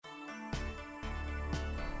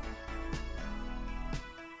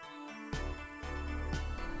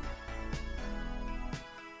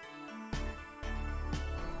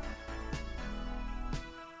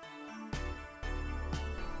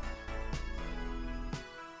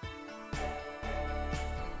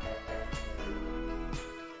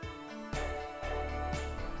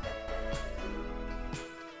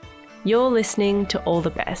You're listening to All the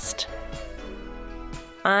Best.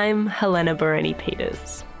 I'm Helena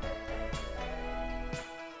Baroni-Peters.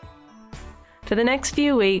 For the next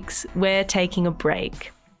few weeks, we're taking a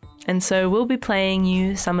break, and so we'll be playing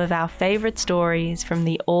you some of our favourite stories from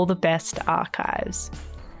the All the Best archives.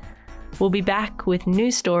 We'll be back with new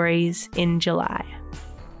stories in July.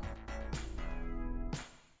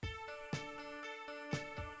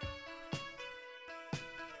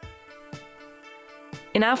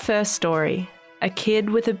 In our first story, a kid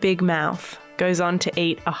with a big mouth goes on to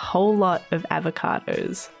eat a whole lot of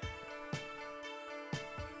avocados.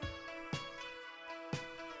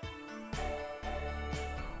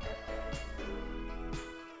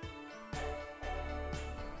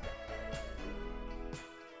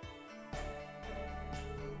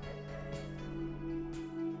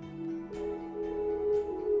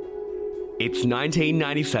 It's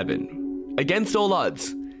 1997. Against all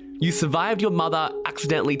odds, you survived your mother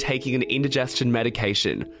accidentally taking an indigestion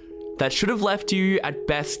medication that should have left you at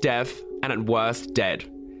best deaf and at worst dead.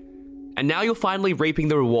 And now you're finally reaping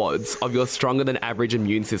the rewards of your stronger than average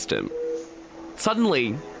immune system.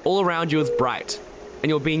 Suddenly, all around you is bright,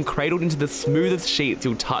 and you're being cradled into the smoothest sheets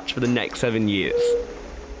you'll touch for the next 7 years.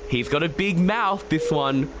 He's got a big mouth, this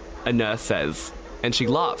one, a nurse says, and she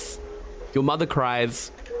laughs. Your mother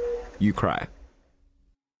cries, you cry.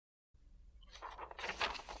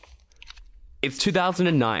 It's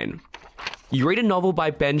 2009. You read a novel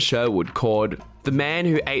by Ben Sherwood called The Man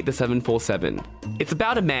Who Ate the 747. It's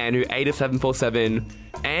about a man who ate a 747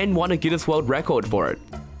 and won a Guinness World Record for it.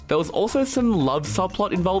 There was also some love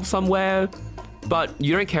subplot involved somewhere, but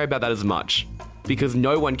you don't care about that as much, because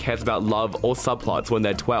no one cares about love or subplots when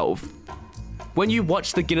they're 12. When you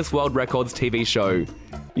watch the Guinness World Records TV show,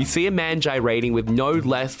 you see a man gyrating with no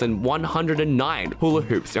less than 109 hula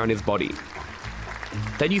hoops around his body.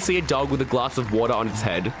 Then you see a dog with a glass of water on its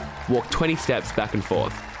head walk 20 steps back and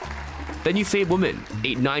forth. Then you see a woman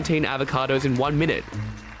eat 19 avocados in 1 minute.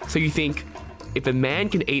 So you think, if a man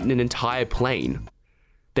can eat an entire plane,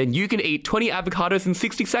 then you can eat 20 avocados in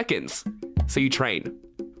 60 seconds. So you train.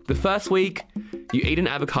 The first week, you eat an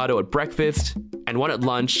avocado at breakfast, and one at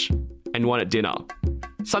lunch, and one at dinner.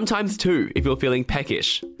 Sometimes two if you're feeling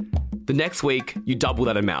peckish. The next week, you double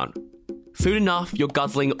that amount. Soon enough, you're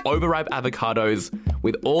guzzling overripe avocados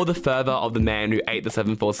with all the fervour of the man who ate the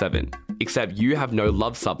 747, except you have no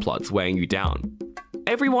love subplots weighing you down.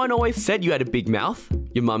 Everyone always said you had a big mouth,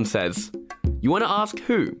 your mum says. You want to ask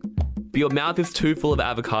who, but your mouth is too full of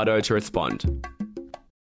avocado to respond.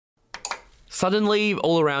 Suddenly,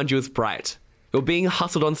 all around you is bright. You're being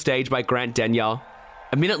hustled on stage by Grant Denyer.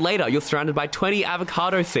 A minute later, you're surrounded by 20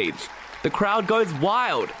 avocado seeds. The crowd goes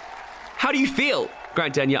wild. How do you feel?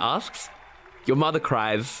 Grant Denyer asks. Your mother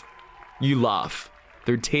cries. You laugh,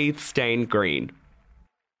 their teeth stained green.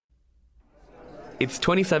 It's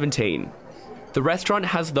 2017. The restaurant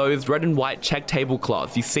has those red and white check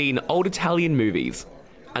tablecloths you see in old Italian movies,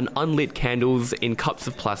 and unlit candles in cups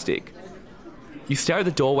of plastic. You stare at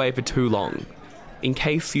the doorway for too long, in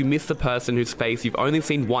case you miss the person whose face you've only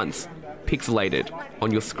seen once, pixelated,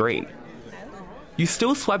 on your screen. You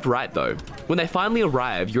still swipe right though. When they finally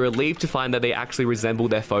arrive, you're relieved to find that they actually resemble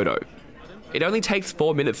their photo. It only takes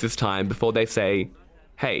 4 minutes this time before they say,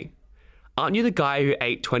 "Hey, aren't you the guy who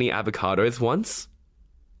ate 20 avocados once?"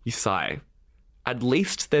 You sigh. At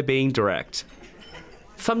least they're being direct.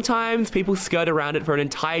 Sometimes people skirt around it for an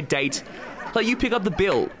entire date, let you pick up the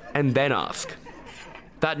bill, and then ask.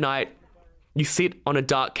 That night, you sit on a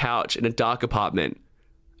dark couch in a dark apartment,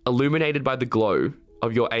 illuminated by the glow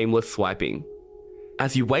of your aimless swiping.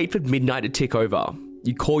 As you wait for midnight to tick over,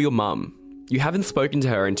 you call your mum. You haven't spoken to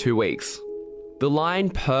her in 2 weeks. The line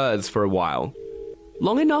purrs for a while,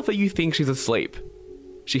 long enough that you think she's asleep.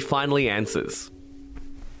 She finally answers.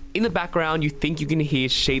 In the background, you think you can hear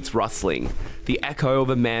sheets rustling, the echo of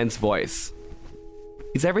a man's voice.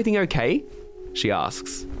 "Is everything okay?" she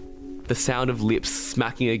asks. The sound of lips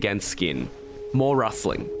smacking against skin. More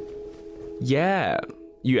rustling. "Yeah,"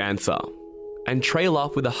 you answer, and trail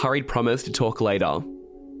off with a hurried promise to talk later.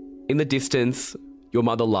 In the distance, your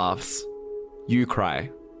mother laughs. You cry.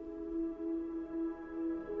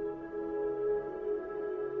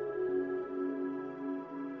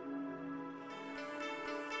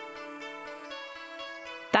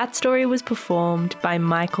 That story was performed by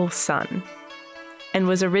Michael Sun and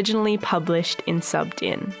was originally published in Subbed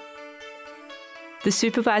In. The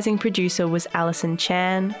supervising producer was Alison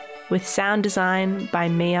Chan, with sound design by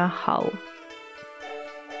Mia Hull.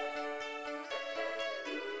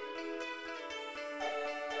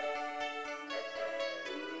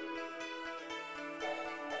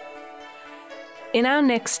 In our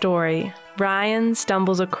next story, Ryan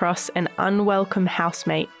stumbles across an unwelcome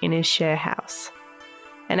housemate in his share house.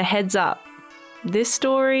 And a heads up, this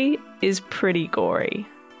story is pretty gory.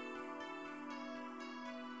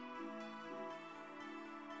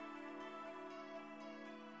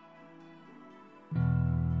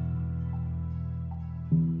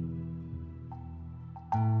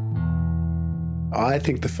 I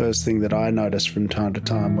think the first thing that I noticed from time to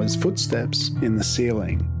time was footsteps in the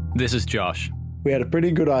ceiling. This is Josh. We had a pretty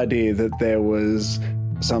good idea that there was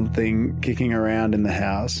something kicking around in the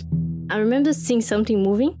house. I remember seeing something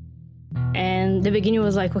moving, and the beginning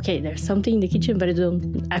was like, okay, there's something in the kitchen, but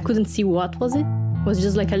I couldn't see what was it. It was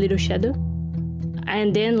just like a little shadow.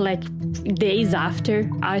 And then like days after,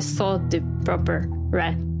 I saw the proper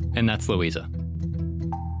rat. And that's Louisa.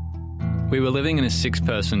 We were living in a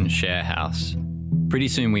 6-person share house. Pretty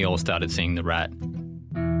soon we all started seeing the rat.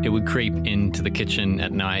 It would creep into the kitchen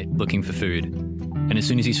at night looking for food, and as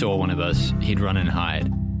soon as he saw one of us, he'd run and hide.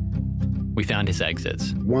 We found his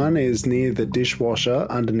exits. One is near the dishwasher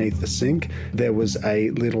underneath the sink. There was a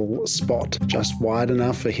little spot just wide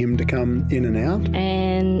enough for him to come in and out.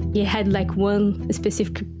 And he had like one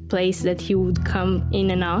specific place that he would come in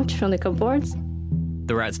and out from the cupboards.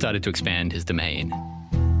 The rat started to expand his domain.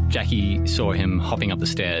 Jackie saw him hopping up the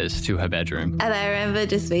stairs to her bedroom. And I remember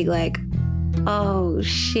just being like, oh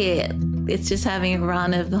shit, it's just having a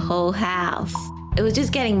run of the whole house. It was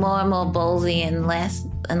just getting more and more ballsy and less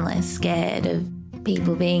scared of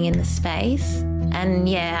people being in the space. And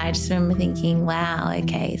yeah, I just remember thinking, wow,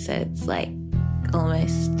 okay, so it's like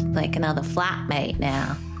almost like another flatmate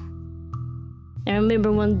now. I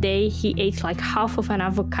remember one day he ate like half of an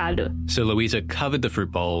avocado. So Louisa covered the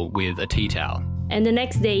fruit bowl with a tea towel. And the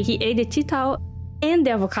next day he ate the tea towel and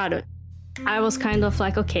the avocado. I was kind of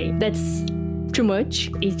like, okay, that's too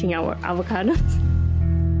much, eating our avocados.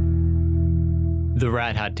 The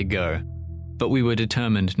rat had to go, but we were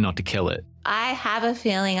determined not to kill it. I have a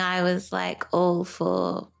feeling I was like all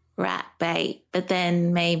for rat bait, but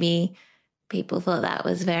then maybe people thought that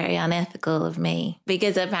was very unethical of me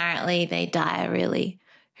because apparently they die a really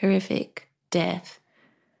horrific death.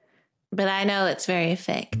 But I know it's very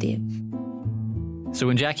effective. So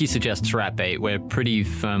when Jackie suggests rat bait, we're pretty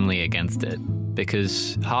firmly against it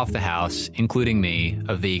because half the house, including me,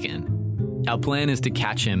 are vegan. Our plan is to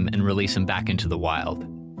catch him and release him back into the wild.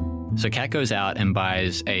 So Kat goes out and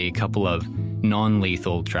buys a couple of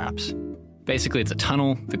non-lethal traps. Basically, it's a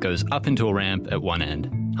tunnel that goes up into a ramp at one end.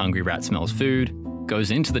 Hungry rat smells food, goes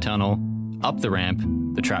into the tunnel, up the ramp,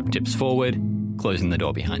 the trap tips forward, closing the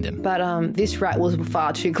door behind him. But this rat was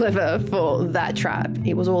far too clever for that trap.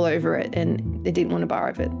 It was all over it and it didn't want to borrow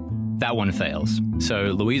it. That one fails. So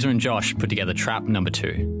Louisa and Josh put together trap number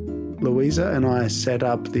 2. Louisa and I set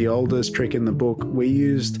up the oldest trick in the book. We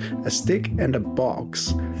used a stick and a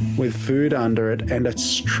box with food under it and a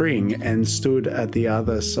string and stood at the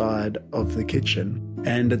other side of the kitchen.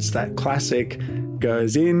 And it's that classic,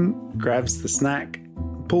 goes in, grabs the snack,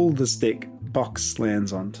 pull the stick, box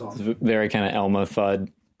lands on top. It's very kind of Elmer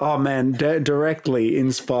Fudd. Oh man, directly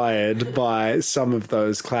inspired by some of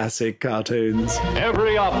those classic cartoons.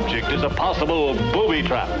 Every object is a possible booby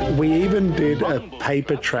trap. We even did a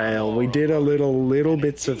paper trail. We did a little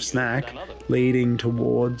bits of snack leading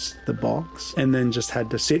towards the box and then just had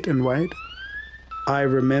to sit and wait. I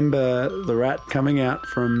remember the rat coming out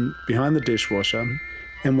from behind the dishwasher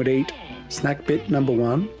and would eat snack bit number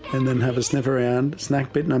 1 and then have a sniff around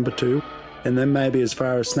snack bit number 2. And then maybe as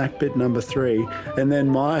far as snack bit number 3. And then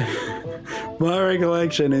my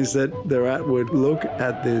recollection is that the rat would look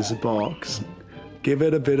at this box, give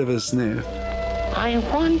it a bit of a sniff. I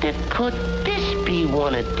wonder, could this be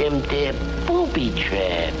one of them there booby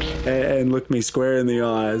traps? And look me square in the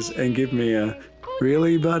eyes and give me a,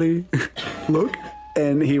 really, buddy? Look.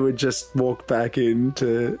 And he would just walk back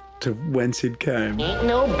into whence he'd came. Ain't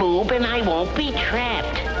no boob and I won't be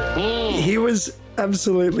trapped. He was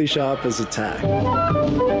absolutely sharp as a tack.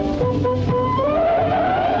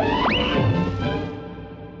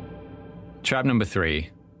 Trap number 3,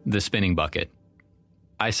 the spinning bucket.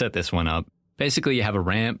 I set this one up. Basically, you have a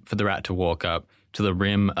ramp for the rat to walk up to the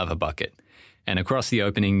rim of a bucket, and across the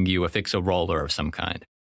opening, you affix a roller of some kind.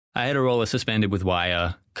 I had a roller suspended with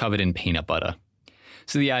wire, covered in peanut butter.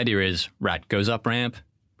 So the idea is, rat goes up ramp,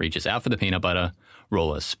 reaches out for the peanut butter,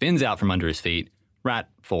 roller spins out from under his feet, rat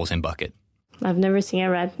falls in bucket. I've never seen a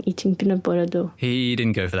rat eating peanut butter though. He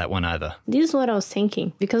didn't go for that one either. This is what I was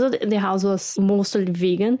thinking. Because the house was mostly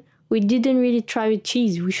vegan, we didn't really try with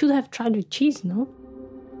cheese. We should have tried with cheese, no?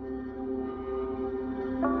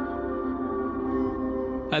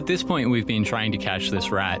 At this point, we've been trying to catch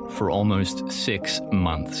this rat for almost 6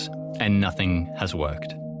 months, and nothing has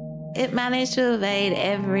worked. it managed to evade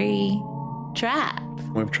every trap.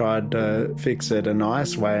 We've tried to fix it a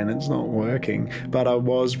nice way and it's not working. But I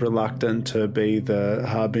was reluctant to be the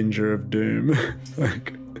harbinger of doom.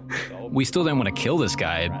 We still don't want to kill this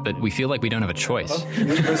guy, but we feel like we don't have a choice.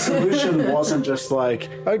 The solution wasn't just like,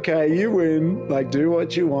 okay, you win, like do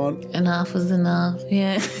what you want. Enough was enough,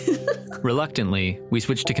 yeah. Reluctantly, we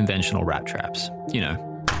switched to conventional rat traps. You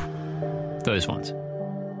know, those ones.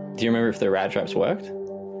 Do you remember if the rat traps worked?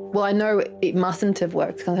 Well, I know it mustn't have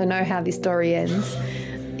worked because I know how the story ends.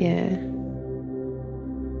 Yeah.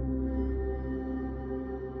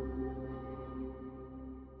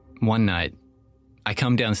 One night, I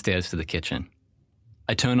come downstairs to the kitchen.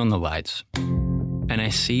 I turn on the lights, and I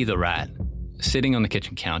see the rat sitting on the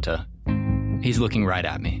kitchen counter. He's looking right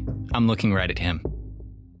at me. I'm looking right at him.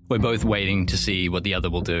 We're both waiting to see what the other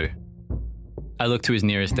will do. I look to his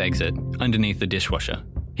nearest exit, underneath the dishwasher.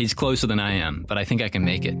 He's closer than I am, but I think I can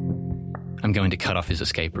make it. I'm going to cut off his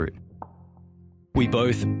escape route. We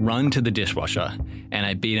both run to the dishwasher, and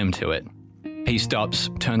I beat him to it. He stops,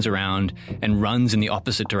 turns around, and runs in the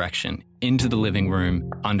opposite direction, into the living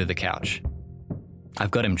room, under the couch.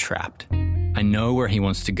 I've got him trapped. I know where he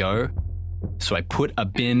wants to go, so I put a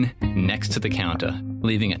bin next to the counter,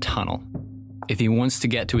 leaving a tunnel. If he wants to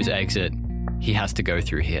get to his exit, he has to go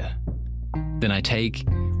through here. Then I take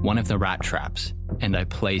one of the rat traps, and I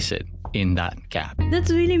place it in that gap.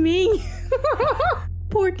 That's really mean.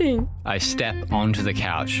 Poor thing. I step onto the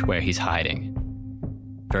couch where he's hiding,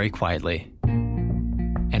 very quietly,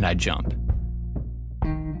 and I jump.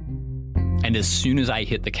 And as soon as I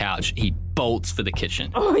hit the couch, he bolts for the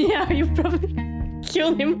kitchen. Oh yeah, you probably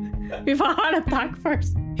killed him with a heart attack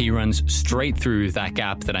first. He runs straight through that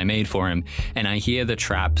gap that I made for him, and I hear the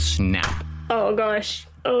trap snap. Oh gosh.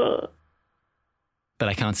 But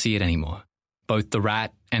I can't see it anymore. Both the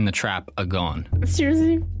rat and the trap are gone.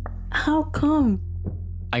 Seriously? How come?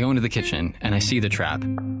 I go into the kitchen and I see the trap.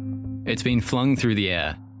 It's been flung through the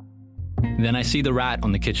air. Then I see the rat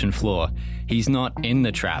on the kitchen floor. He's not in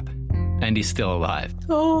the trap, and he's still alive.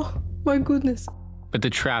 Oh my goodness. But the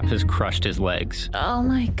trap has crushed his legs. Oh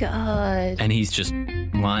my God. And he's just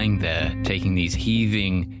lying there, taking these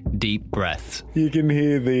heaving, deep breaths. You can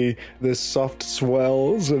hear the soft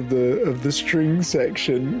swells of the string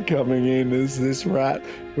section coming in as this rat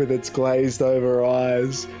with its glazed over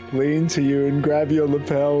eyes lean to you and grab your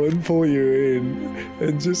lapel and pull you in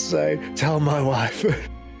and just say, "Tell my wife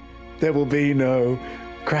there will be no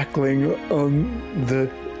crackling on the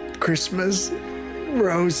Christmas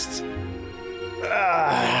roast."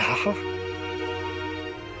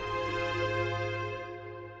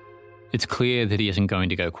 It's clear that he isn't going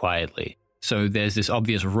to go quietly, so there's this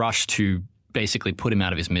obvious rush to basically put him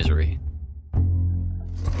out of his misery.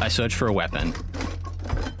 I search for a weapon.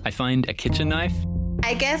 I find a kitchen knife.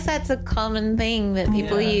 I guess that's a common thing that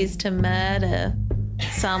people use to murder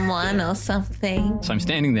someone or something. So I'm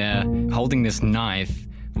standing there, holding this knife,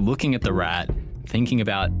 looking at the rat, thinking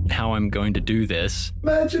about how I'm going to do this.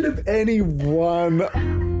 Imagine if any one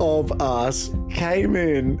of us came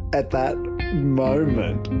in at that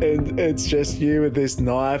moment and it's just you with this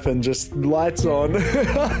knife and just lights on.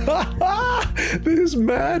 This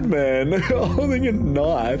madman holding a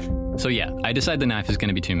knife. So yeah, I decide the knife is going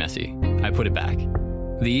to be too messy. I put it back.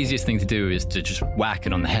 The easiest thing to do is to just whack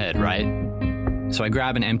it on the head, right? So I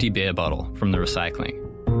grab an empty beer bottle from the recycling.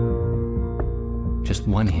 Just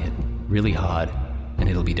one hit, really hard, and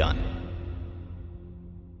it'll be done.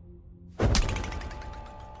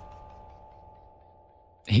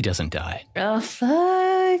 He doesn't die. Oh,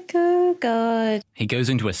 fuck. Oh, God. He goes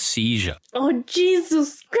into a seizure. Oh,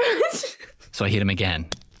 Jesus Christ. So I hit him again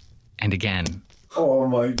and again. Oh,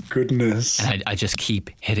 my goodness. And I just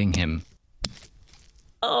keep hitting him.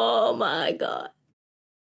 Oh, my God.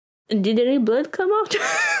 Did any blood come out?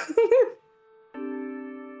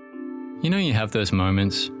 You know, you have those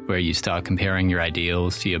moments where you start comparing your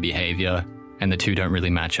ideals to your behavior and the two don't really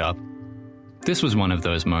match up. This was one of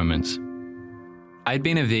those moments. I'd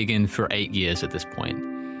been a vegan for 8 years at this point.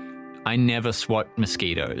 I never swat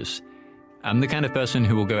mosquitoes. I'm the kind of person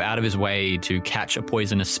who will go out of his way to catch a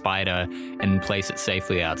poisonous spider and place it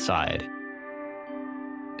safely outside.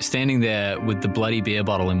 Standing there with the bloody beer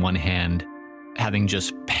bottle in one hand, having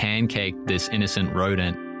just pancaked this innocent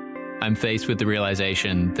rodent, I'm faced with the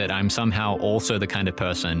realization that I'm somehow also the kind of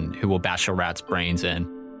person who will bash a rat's brains in.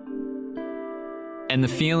 And the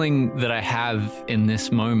feeling that I have in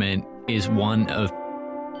this moment is one of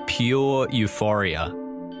pure euphoria.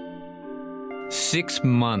 6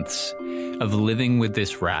 months of living with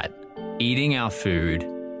this rat, eating our food,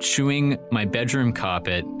 chewing my bedroom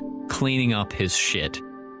carpet, cleaning up his shit.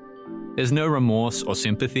 There's no remorse or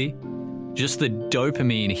sympathy, just the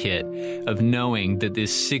dopamine hit of knowing that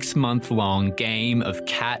this 6-month-long game of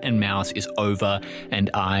cat and mouse is over and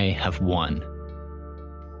I have won.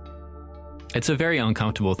 It's a very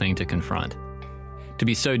uncomfortable thing to confront. To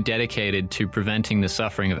be so dedicated to preventing the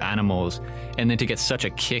suffering of animals and then to get such a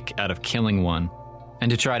kick out of killing one, and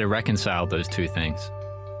to try to reconcile those two things.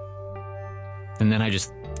 And then I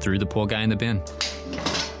just threw the poor guy in the bin.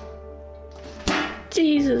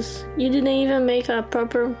 Jesus, you didn't even make a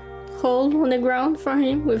proper hole on the ground for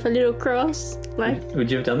him with a little cross? Would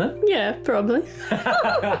you have done that? Yeah, probably.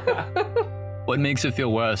 What makes it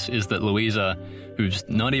feel worse is that Louisa, who's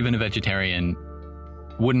not even a vegetarian,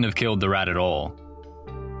 wouldn't have killed the rat at all.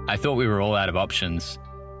 I thought we were all out of options,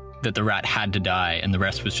 that the rat had to die and the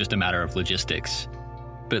rest was just a matter of logistics.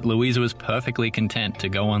 But Louisa was perfectly content to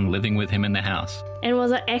go on living with him in the house. And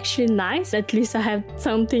was it actually nice? At least I had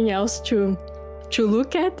something else to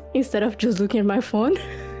look at instead of just looking at my phone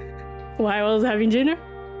while I was having dinner.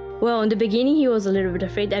 Well, in the beginning, he was a little bit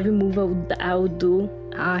afraid. Every move I would do,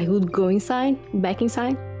 he would go back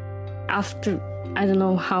inside. After, I don't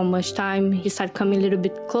know how much time, he started coming a little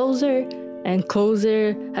bit closer and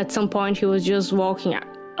closer. At some point, he was just walking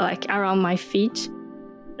around my feet.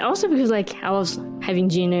 Also because I was having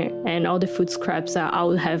dinner and all the food scraps I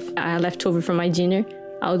would have left over from my dinner,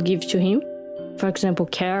 I would give to him. For example,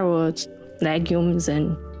 carrots, legumes,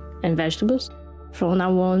 and vegetables. From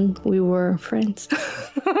now on, we were friends.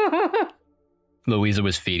 Louisa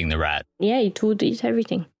was feeding the rat. Yeah, it would eat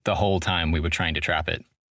everything. The whole time we were trying to trap it.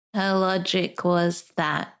 Her logic was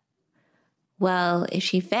that, well, if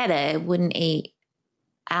she fed it, it wouldn't eat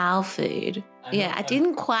our food. I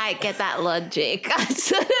didn't quite get that logic.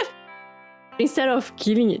 Instead of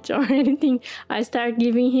killing it or anything, I started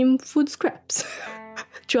giving him food scraps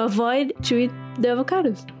to avoid to eat the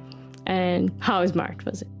avocados. And how smart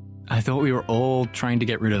was it? I thought we were all trying to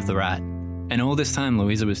get rid of the rat. And all this time,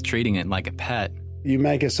 Louisa was treating it like a pet. You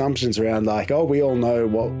make assumptions around we all know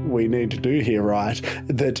what we need to do here, right?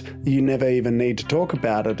 That you never even need to talk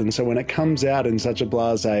about it. And so when it comes out in such a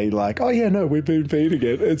blasé, oh yeah, no, we've been feeding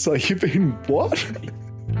it. It's like, you've been what?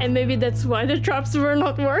 And maybe that's why the traps were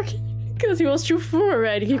not working. Because he was too full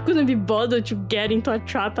already. He couldn't be bothered to get into a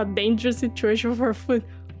trap, a dangerous situation for food.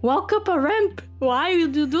 Walk up a ramp. Why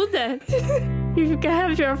would you do that? If you can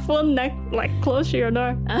have your phone close to your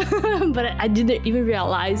door. But I didn't even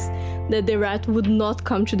realize that the rat would not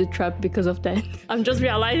come to the trap because of that. I'm just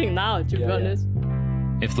realizing now, to be honest.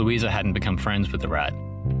 If Louisa hadn't become friends with the rat,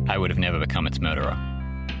 I would have never become its murderer.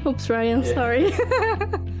 Oops, Ryan, sorry.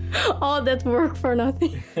 All that work for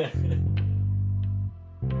nothing.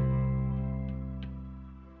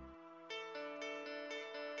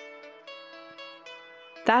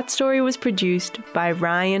 That story was produced by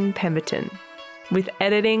Ryan Pemberton, with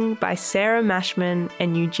editing by Sarah Mashman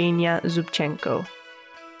and Eugenia Zubchenko.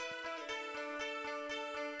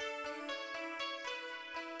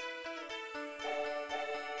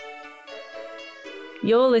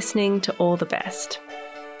 You're listening to All the Best.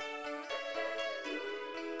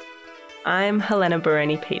 I'm Helena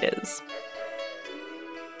Baroni-Peters.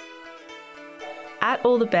 At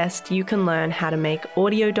All the Best, you can learn how to make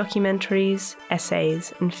audio documentaries,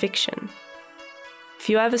 essays, and fiction. If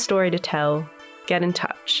you have a story to tell, get in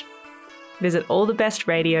touch. Visit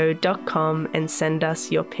allthebestradio.com and send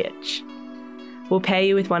us your pitch. We'll pair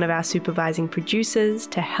you with one of our supervising producers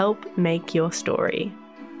to help make your story.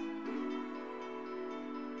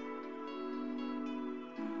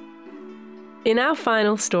 In our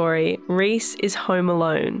final story, Reese is home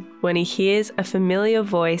alone when he hears a familiar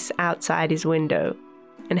voice outside his window.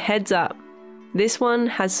 And heads up, this one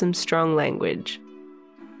has some strong language.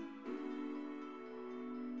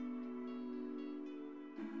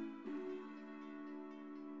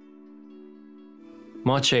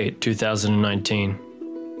 March 8, 2019.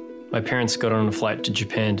 My parents got on a flight to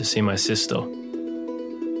Japan to see my sister.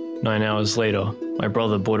 9 hours later, my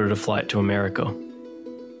brother boarded a flight to America.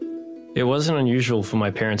 It wasn't unusual for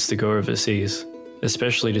my parents to go overseas,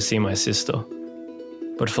 especially to see my sister.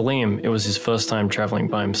 But for Liam, it was his first time traveling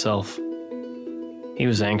by himself. He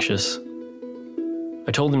was anxious.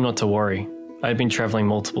 I told him not to worry. I had been traveling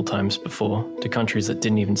multiple times before, to countries that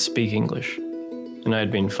didn't even speak English, and I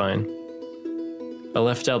had been fine. I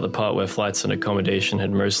left out the part where flights and accommodation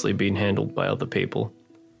had mostly been handled by other people.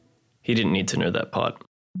 He didn't need to know that part.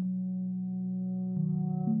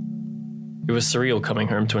 It was surreal coming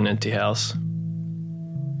home to an empty house.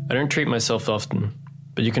 I don't treat myself often,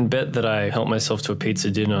 but you can bet that I helped myself to a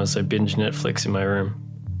pizza dinner as I binged Netflix in my room.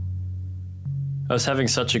 I was having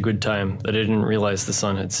such a good time that I didn't realize the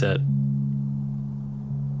sun had set.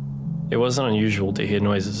 It wasn't unusual to hear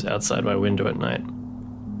noises outside my window at night.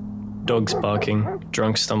 Dogs barking,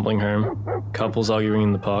 drunks stumbling home, couples arguing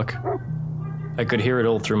in the park. I could hear it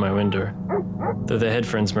all through my window, though their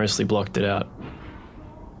headphones mostly blocked it out.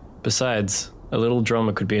 Besides, a little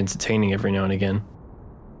drummer could be entertaining every now and again.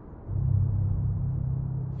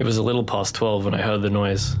 It was a little past 12 when I heard the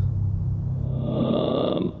noise.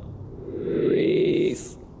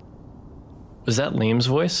 Reese. Was that Liam's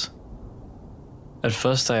voice? At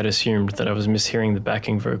first I had assumed that I was mishearing the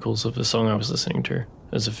backing vocals of the song I was listening to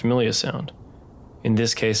as a familiar sound. In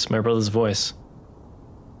this case, my brother's voice.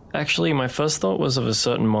 Actually, my first thought was of a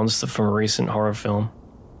certain monster from a recent horror film.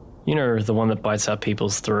 You know, the one that bites out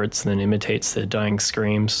people's throats and then imitates their dying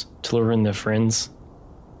screams to lure in their friends.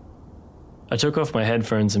 I took off my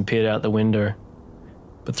headphones and peered out the window,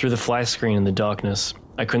 but through the fly screen in the darkness,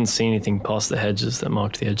 I couldn't see anything past the hedges that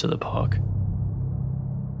marked the edge of the park.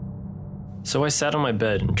 So I sat on my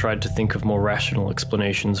bed and tried to think of more rational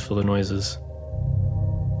explanations for the noises.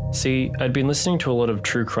 See, I'd been listening to a lot of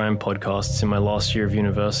true crime podcasts in my last year of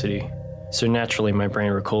university, so naturally my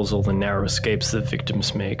brain recalls all the narrow escapes that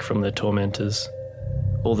victims make from their tormentors,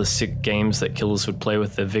 all the sick games that killers would play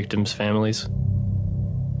with their victims' families.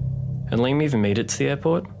 And Liam even made it to the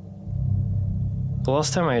airport? The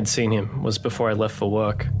last time I had seen him was before I left for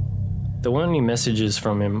work. There weren't any messages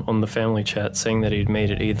from him on the family chat saying that he'd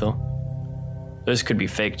made it either. Those could be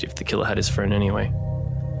faked if the killer had his phone anyway.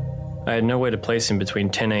 I had no way to place him between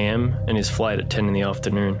 10 a.m. and his flight at 10 in the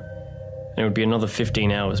afternoon, and it would be another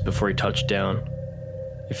 15 hours before he touched down,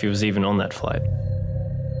 if he was even on that flight.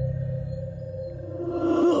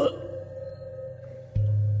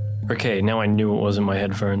 Okay, now I knew it wasn't my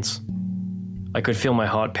headphones. I could feel my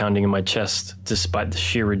heart pounding in my chest, despite the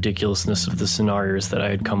sheer ridiculousness of the scenarios that I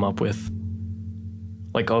had come up with.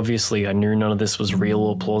 Like, obviously, I knew none of this was real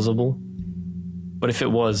or plausible, but if it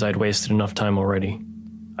was, I'd wasted enough time already.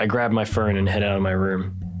 I grabbed my phone and head out of my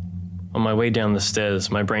room. On my way down the stairs,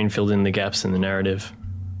 my brain filled in the gaps in the narrative.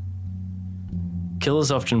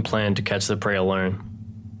 Killers often plan to catch the prey alone.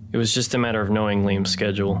 It was just a matter of knowing Liam's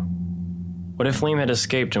schedule. What if Liam had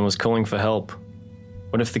escaped and was calling for help?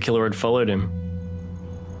 What if the killer had followed him?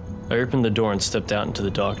 I opened the door and stepped out into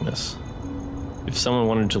the darkness. If someone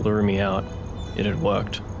wanted to lure me out, it had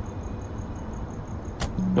worked.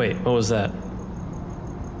 Wait, what was that?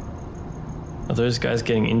 Are those guys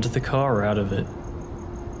getting into the car or out of it?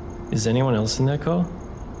 Is anyone else in that car?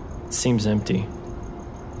 It seems empty.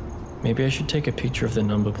 Maybe I should take a picture of the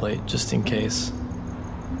number plate, just in case.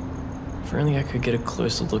 If only I could get a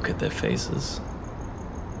closer look at their faces.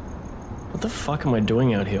 What the fuck am I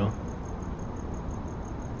doing out here?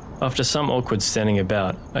 After some awkward standing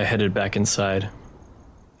about, I headed back inside.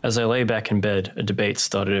 As I lay back in bed, a debate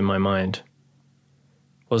started in my mind.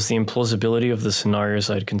 Was the implausibility of the scenarios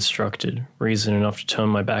I'd constructed reason enough to turn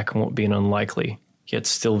my back on what would be an unlikely, yet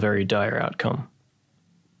still very dire outcome?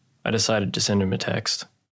 I decided to send him a text.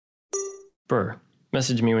 Bro,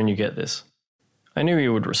 message me when you get this. I knew he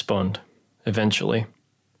would respond, eventually.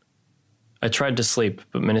 I tried to sleep,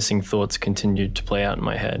 but menacing thoughts continued to play out in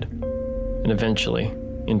my head, and eventually,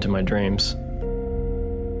 into my dreams.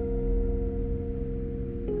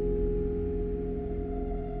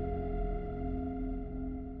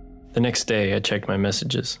 The next day, I checked my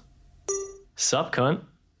messages. Sup, cunt?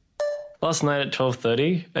 Last night at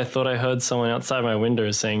 12:30, I thought I heard someone outside my window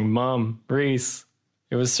saying, "Mom, Reese."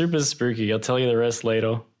 It was super spooky, I'll tell you the rest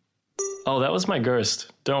later. Oh, that was my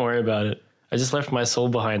ghost. Don't worry about it. I just left my soul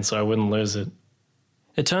behind so I wouldn't lose it.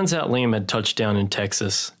 It turns out Liam had touched down in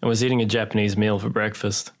Texas and was eating a Japanese meal for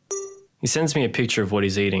breakfast. He sends me a picture of what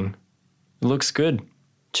he's eating. It looks good.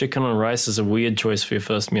 Chicken on rice is a weird choice for your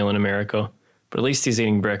first meal in America, but at least he's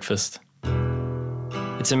eating breakfast.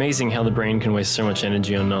 It's amazing how the brain can waste so much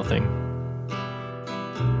energy on nothing.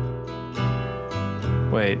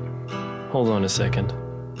 Wait, hold on a second.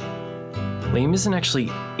 Liam isn't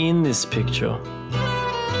actually in this picture.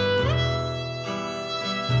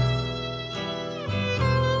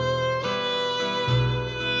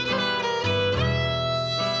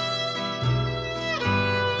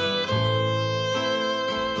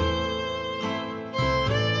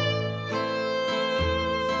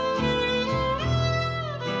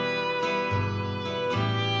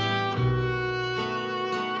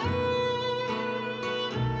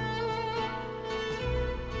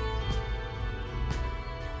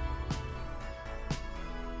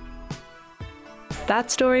 That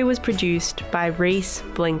story was produced by Reese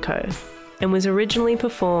Blinko and was originally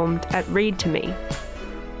performed at Read to Me.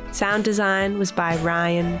 Sound design was by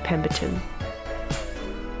Ryan Pemberton.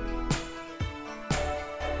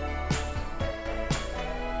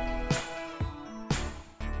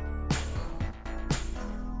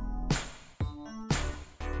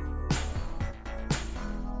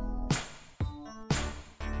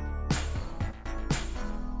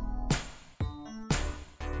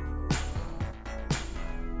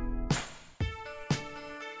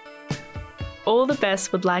 All the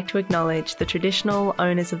Best would like to acknowledge the traditional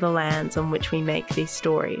owners of the lands on which we make these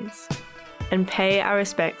stories, and pay our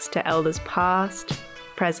respects to elders past,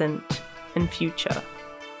 present, and future.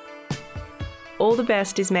 All the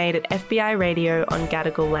Best is made at FBI Radio on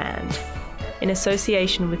Gadigal land, in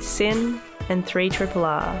association with SYN and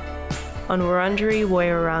 3RRR on Wurundjeri,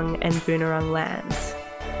 Woiwurrung and Boonwurrung lands,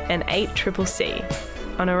 and 8CCC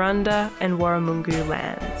on Arunda and Warramungu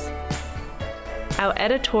lands. Our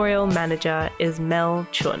editorial manager is Mel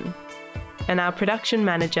Chun, and our production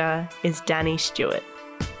manager is Danny Stewart.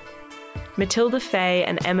 Matilda Fay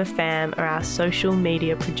and Emma Pham are our social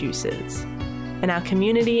media producers, and our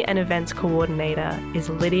community and events coordinator is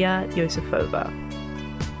Lydia Yosifova.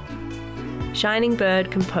 Shining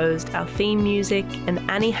Bird composed our theme music, and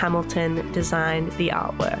Annie Hamilton designed the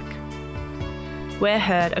artwork. We're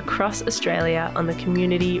heard across Australia on the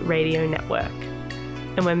Community Radio Network,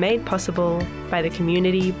 and we're made possible by the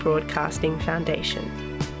Community Broadcasting Foundation.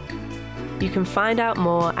 You can find out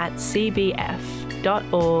more at cbf.org.au.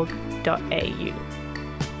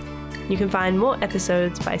 You can find more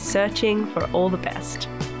episodes by searching for All the Best,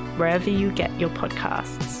 wherever you get your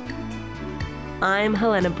podcasts. I'm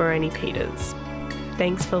Helena Baroni Peters.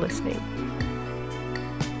 Thanks for listening.